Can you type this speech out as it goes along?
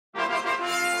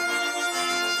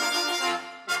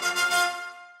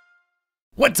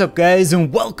What's up guys,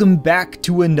 and welcome back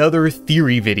to another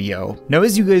theory video. Now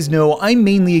as you guys know, I'm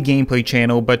mainly a gameplay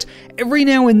channel, but every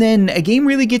now and then a game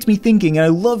really gets me thinking and I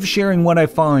love sharing what I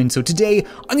find, so today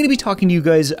I'm going to be talking to you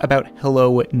guys about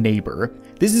Hello Neighbor.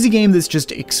 This is a game that's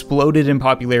just exploded in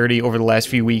popularity over the last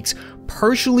few weeks,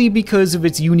 partially because of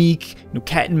its unique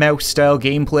cat and mouse style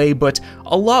gameplay, but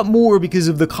a lot more because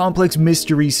of the complex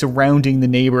mystery surrounding the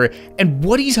neighbor and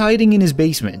what he's hiding in his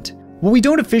basement. While we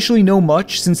don't officially know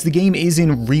much since the game is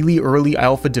in really early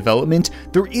alpha development,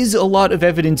 there is a lot of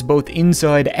evidence both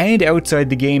inside and outside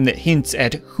the game that hints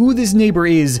at who this neighbor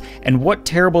is and what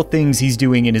terrible things he's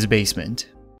doing in his basement.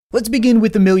 Let's begin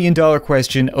with the million-dollar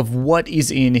question of what is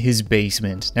in his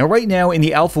basement. Now right now in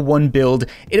the Alpha 1 build,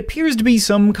 it appears to be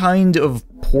some kind of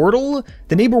portal.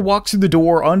 The neighbor walks through the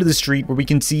door onto the street where we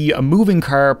can see a moving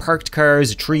car, parked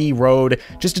cars, a tree, road,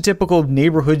 just a typical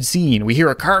neighborhood scene. We hear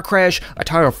a car crash, a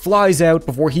tire flies out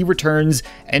before he returns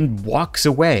and walks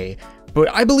away. But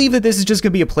I believe that this is just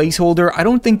going to be a placeholder. I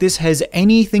don't think this has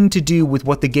anything to do with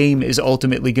what the game is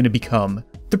ultimately going to become.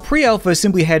 The pre-alpha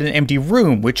simply had an empty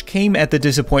room, which came at the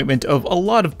disappointment of a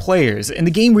lot of players, and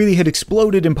the game really had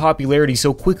exploded in popularity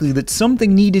so quickly that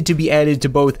something needed to be added to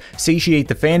both satiate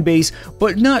the fanbase,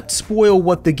 but not spoil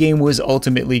what the game was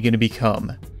ultimately going to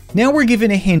become. Now we're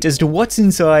given a hint as to what's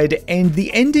inside, and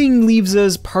the ending leaves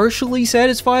us partially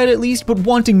satisfied at least, but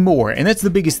wanting more, and that's the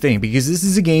biggest thing, because this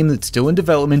is a game that's still in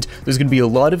development. There's going to be a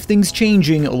lot of things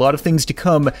changing, a lot of things to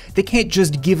come. They can't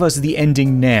just give us the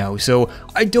ending now, so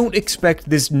I don't expect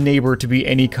this neighbor to be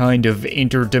any kind of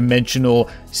interdimensional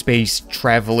space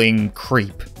traveling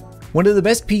creep. One of the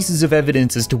best pieces of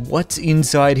evidence as to what's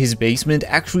inside his basement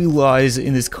actually lies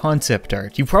in this concept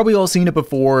art. You've probably all seen it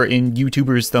before in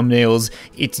YouTubers' thumbnails.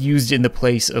 It's used in the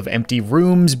place of empty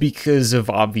rooms because of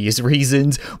obvious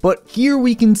reasons, but here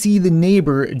we can see the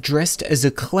neighbor dressed as a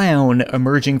clown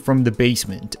emerging from the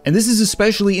basement. And this is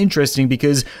especially interesting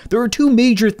because there are two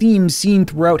major themes seen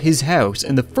throughout his house,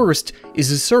 and the first is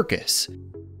a circus.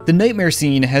 The nightmare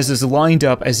scene has us lined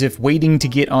up as if waiting to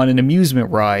get on an amusement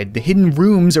ride. The hidden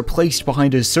rooms are placed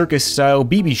behind a circus-style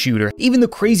BB shooter. Even the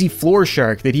crazy floor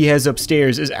shark that he has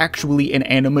upstairs is actually an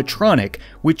animatronic,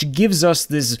 which gives us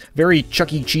this very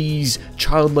Chuck E. Cheese,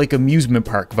 childlike amusement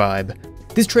park vibe.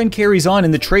 This trend carries on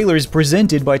in the trailers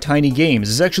presented by Tiny Games.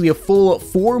 It's actually a full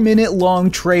 4-minute long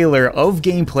trailer of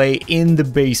gameplay in the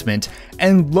basement.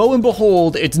 And lo and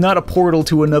behold, it's not a portal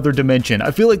to another dimension.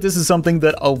 I feel like this is something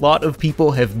that a lot of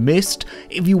people have missed.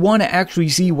 If you want to actually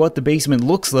see what the basement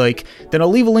looks like, then I'll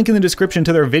leave a link in the description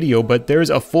to their video, but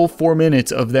there's a full 4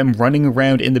 minutes of them running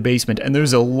around in the basement, and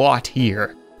there's a lot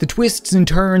here. The twists and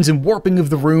turns and warping of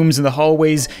the rooms and the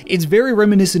hallways, it's very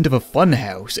reminiscent of a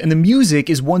funhouse, and the music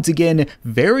is once again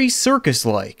very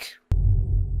circus-like.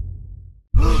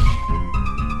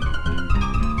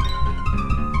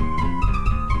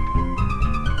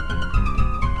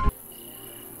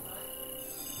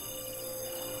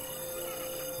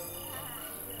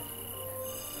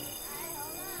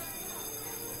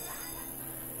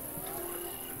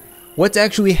 What's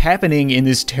actually happening in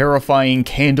this terrifying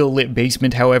candlelit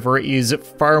basement, however, is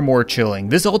far more chilling.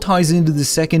 This all ties into the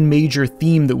second major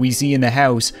theme that we see in the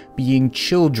house, being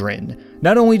children.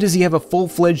 Not only does he have a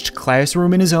full-fledged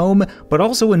classroom in his home, but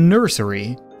also a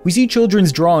nursery. We see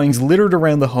children's drawings littered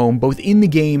around the home, both in the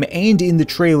game and in the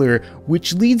trailer,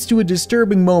 which leads to a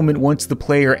disturbing moment once the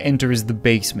player enters the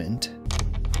basement.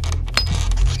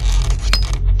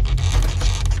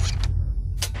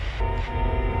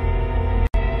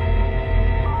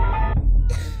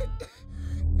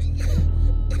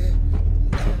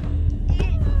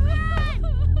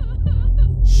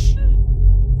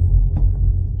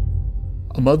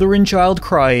 A mother and child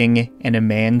crying, and a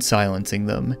man silencing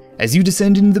them. As you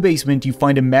descend into the basement, you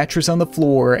find a mattress on the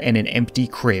floor and an empty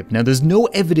crib. Now there's no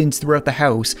evidence throughout the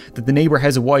house that the neighbor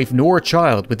has a wife nor a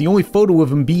child, with the only photo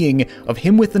of him being of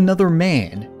him with another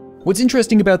man. What's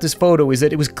interesting about this photo is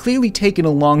that it was clearly taken a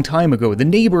long time ago. The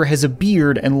neighbor has a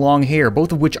beard and long hair,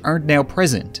 both of which aren't now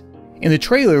present. In the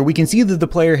trailer, we can see that the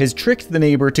player has tricked the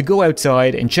neighbor to go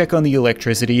outside and check on the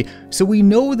electricity, so we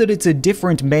know that it's a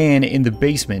different man in the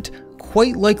basement,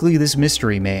 quite likely this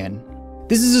mystery man.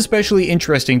 This is especially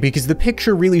interesting because the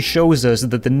picture really shows us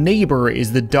that the neighbor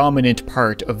is the dominant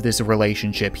part of this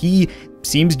relationship. He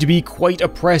seems to be quite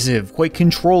oppressive, quite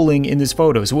controlling in this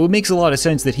photo, so it makes a lot of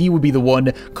sense that he would be the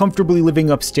one comfortably living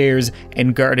upstairs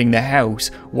and guarding the house,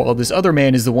 while this other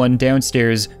man is the one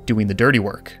downstairs doing the dirty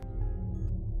work.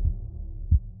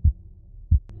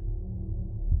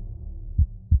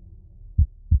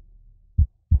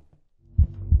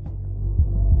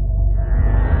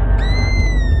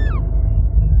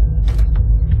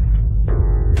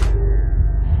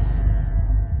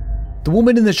 The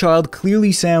woman and the child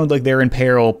clearly sound like they're in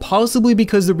peril, possibly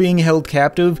because they're being held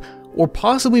captive, or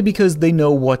possibly because they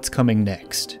know what's coming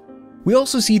next. We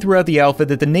also see throughout the alpha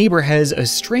that the neighbor has a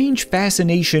strange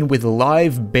fascination with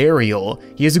live burial.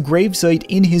 He has a gravesite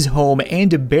in his home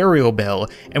and a burial bell,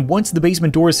 and once the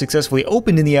basement door is successfully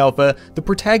opened in the alpha, the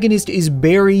protagonist is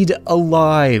buried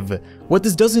alive. What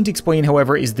this doesn't explain,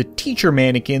 however, is the teacher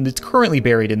mannequin that's currently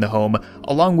buried in the home,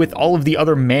 along with all of the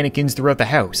other mannequins throughout the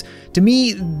house. To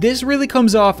me, this really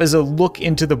comes off as a look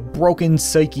into the broken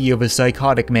psyche of a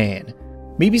psychotic man.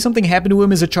 Maybe something happened to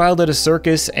him as a child at a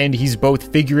circus, and he's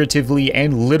both figuratively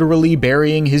and literally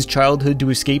burying his childhood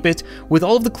to escape it. With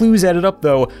all of the clues added up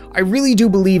though, I really do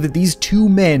believe that these two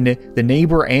men, the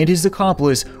neighbor and his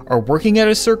accomplice, are working at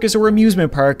a circus or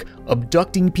amusement park,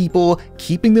 abducting people,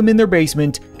 keeping them in their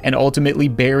basement, and ultimately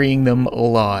burying them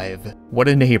alive. What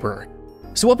a neighbor.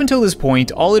 So up until this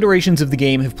point, all iterations of the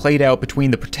game have played out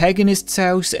between the protagonist's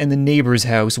house and the neighbor's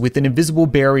house with an invisible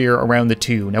barrier around the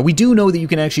two. Now we do know that you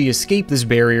can actually escape this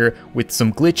barrier with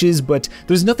some glitches, but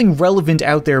there's nothing relevant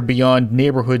out there beyond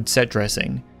neighborhood set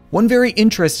dressing. One very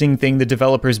interesting thing the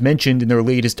developers mentioned in their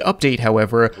latest update,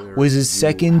 however, was a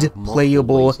second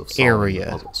playable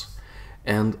area.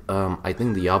 And I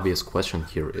think the obvious question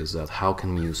here is that how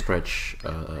can you stretch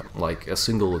like a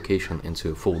single location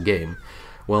into a full game?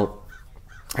 Well,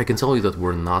 I can tell you that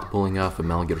we're not pulling off a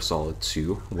Metal Gear Solid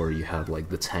 2, where you had like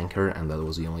the tanker and that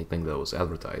was the only thing that was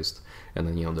advertised, and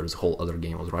then, you know, there's a whole other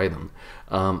game was Raiden.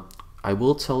 I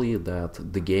will tell you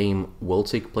that the game will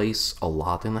take place a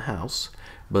lot in the house,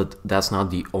 but that's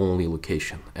not the only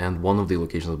location. And one of the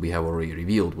locations that we have already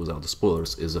revealed, without the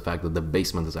spoilers, is the fact that the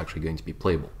basement is actually going to be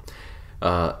playable.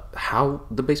 How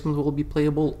the basement will be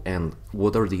playable and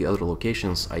what are the other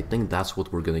locations, I think that's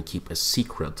what we're gonna keep a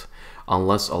secret,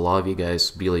 unless a lot of you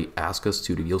guys really ask us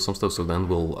to reveal some stuff. So then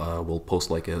we'll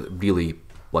post like a really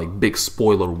big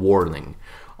spoiler warning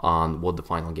on what the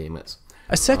final game is.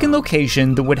 A second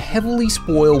location that would heavily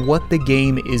spoil what the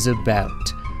game is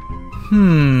about.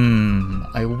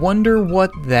 I wonder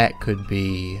what that could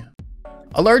be.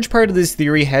 A large part of this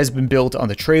theory has been built on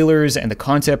the trailers and the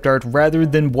concept art rather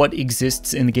than what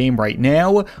exists in the game right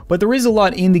now, but there is a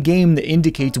lot in the game that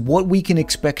indicates what we can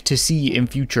expect to see in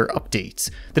future updates.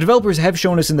 The developers have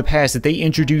shown us in the past that they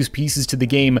introduce pieces to the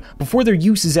game before their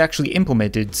use is actually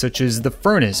implemented, such as the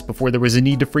furnace before there was a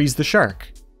need to freeze the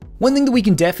shark. One thing that we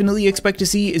can definitely expect to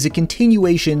see is a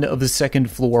continuation of the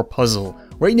second floor puzzle.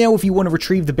 Right now, if you want to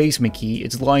retrieve the basement key,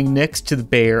 it's lying next to the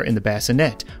bear and the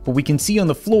bassinet, but we can see on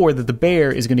the floor that the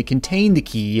bear is going to contain the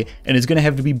key and is going to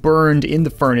have to be burned in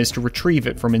the furnace to retrieve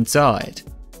it from inside.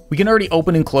 We can already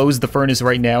open and close the furnace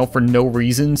right now for no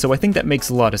reason, so I think that makes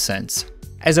a lot of sense.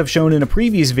 As I've shown in a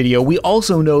previous video, we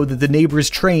also know that the neighbor's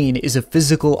train is a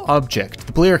physical object.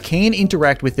 The player can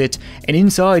interact with it, and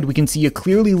inside we can see a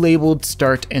clearly labeled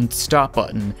start and stop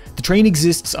button. The train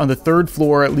exists on the 3rd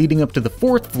floor leading up to the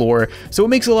 4th floor, so it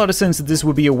makes a lot of sense that this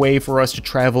would be a way for us to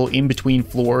travel in between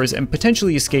floors and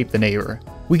potentially escape the neighbor.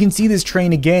 We can see this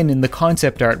train again in the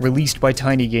concept art released by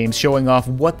Tiny Games, showing off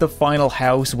what the final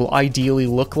house will ideally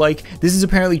look like. This is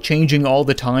apparently changing all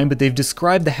the time, but they've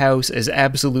described the house as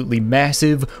absolutely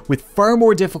massive, with far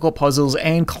more difficult puzzles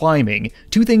and climbing,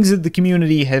 two things that the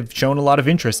community have shown a lot of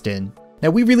interest in. Now,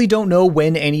 we really don't know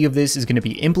when any of this is going to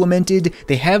be implemented.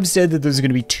 They have said that there's going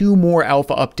to be 2 more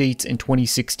alpha updates in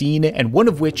 2016, and one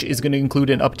of which is going to include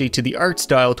an update to the art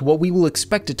style to what we will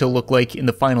expect it to look like in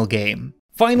the final game.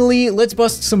 Finally, let's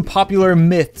bust some popular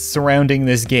myths surrounding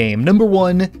this game. Number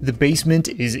 1, the basement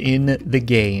is in the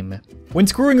game. When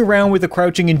screwing around with the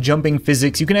crouching and jumping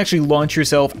physics, you can actually launch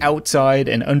yourself outside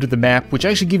and under the map, which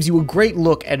actually gives you a great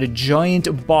look at a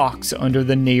giant box under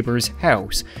the neighbor's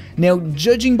house. Now,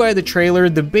 judging by the trailer,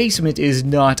 the basement is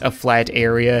not a flat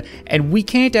area, and we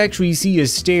can't actually see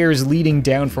his stairs leading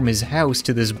down from his house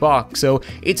to this box, so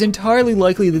it's entirely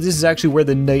likely that this is actually where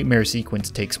the nightmare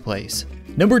sequence takes place.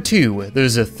 Number 2,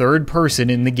 there's a 3rd person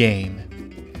in the game.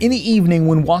 In the evening,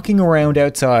 when walking around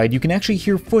outside, you can actually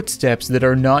hear footsteps that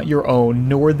are not your own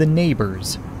nor the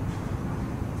neighbor's.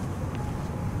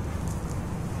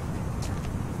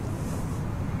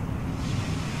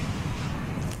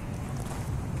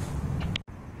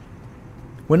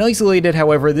 When isolated,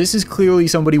 however, this is clearly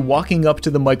somebody walking up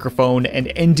to the microphone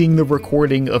and ending the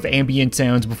recording of ambient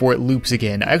sounds before it loops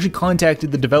again. I actually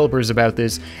contacted the developers about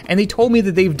this, and they told me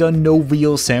that they've done no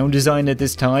real sound design at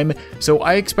this time, so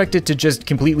I expect it to just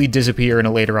completely disappear in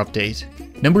a later update.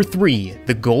 Number 3,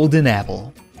 the golden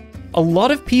apple. A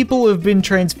lot of people have been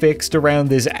transfixed around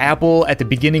this apple at the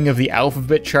beginning of the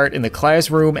alphabet chart in the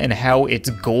classroom and how it's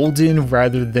golden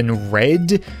rather than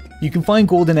red. You can find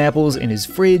golden apples in his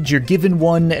fridge, you're given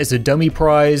one as a dummy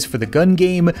prize for the gun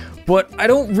game, but I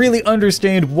don't really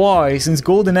understand why, since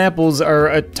golden apples are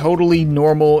a totally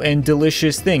normal and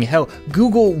delicious thing. Hell,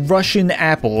 Google Russian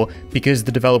apple, because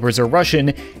the developers are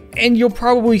Russian, and you'll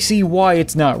probably see why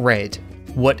it's not red.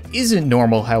 What isn't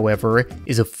normal, however,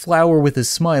 is a flower with a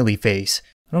smiley face.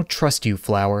 I don't trust you,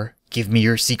 flower. Give me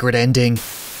your secret ending.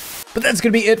 But that's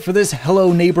gonna be it for this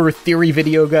Hello Neighbor theory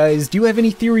video, guys. Do you have any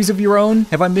theories of your own?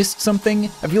 Have I missed something?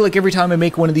 I feel like every time I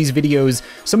make one of these videos,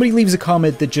 somebody leaves a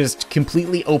comment that just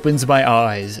completely opens my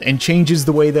eyes and changes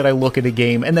the way that I look at a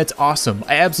game, and that's awesome.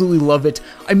 I absolutely love it.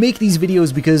 I make these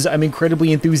videos because I'm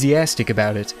incredibly enthusiastic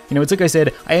about it. You know, it's like I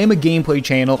said, I am a gameplay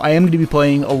channel. I am going to be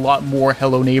playing a lot more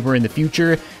Hello Neighbor in the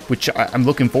future, which I'm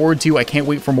looking forward to. I can't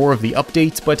wait for more of the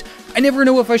updates, but I never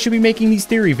know if I should be making these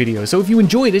theory videos, so if you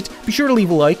enjoyed it, be sure to leave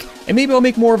a like, and maybe I'll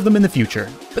make more of them in the future.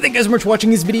 But thank you guys so much for watching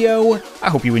this video, I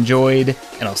hope you enjoyed,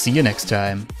 and I'll see you next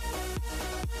time.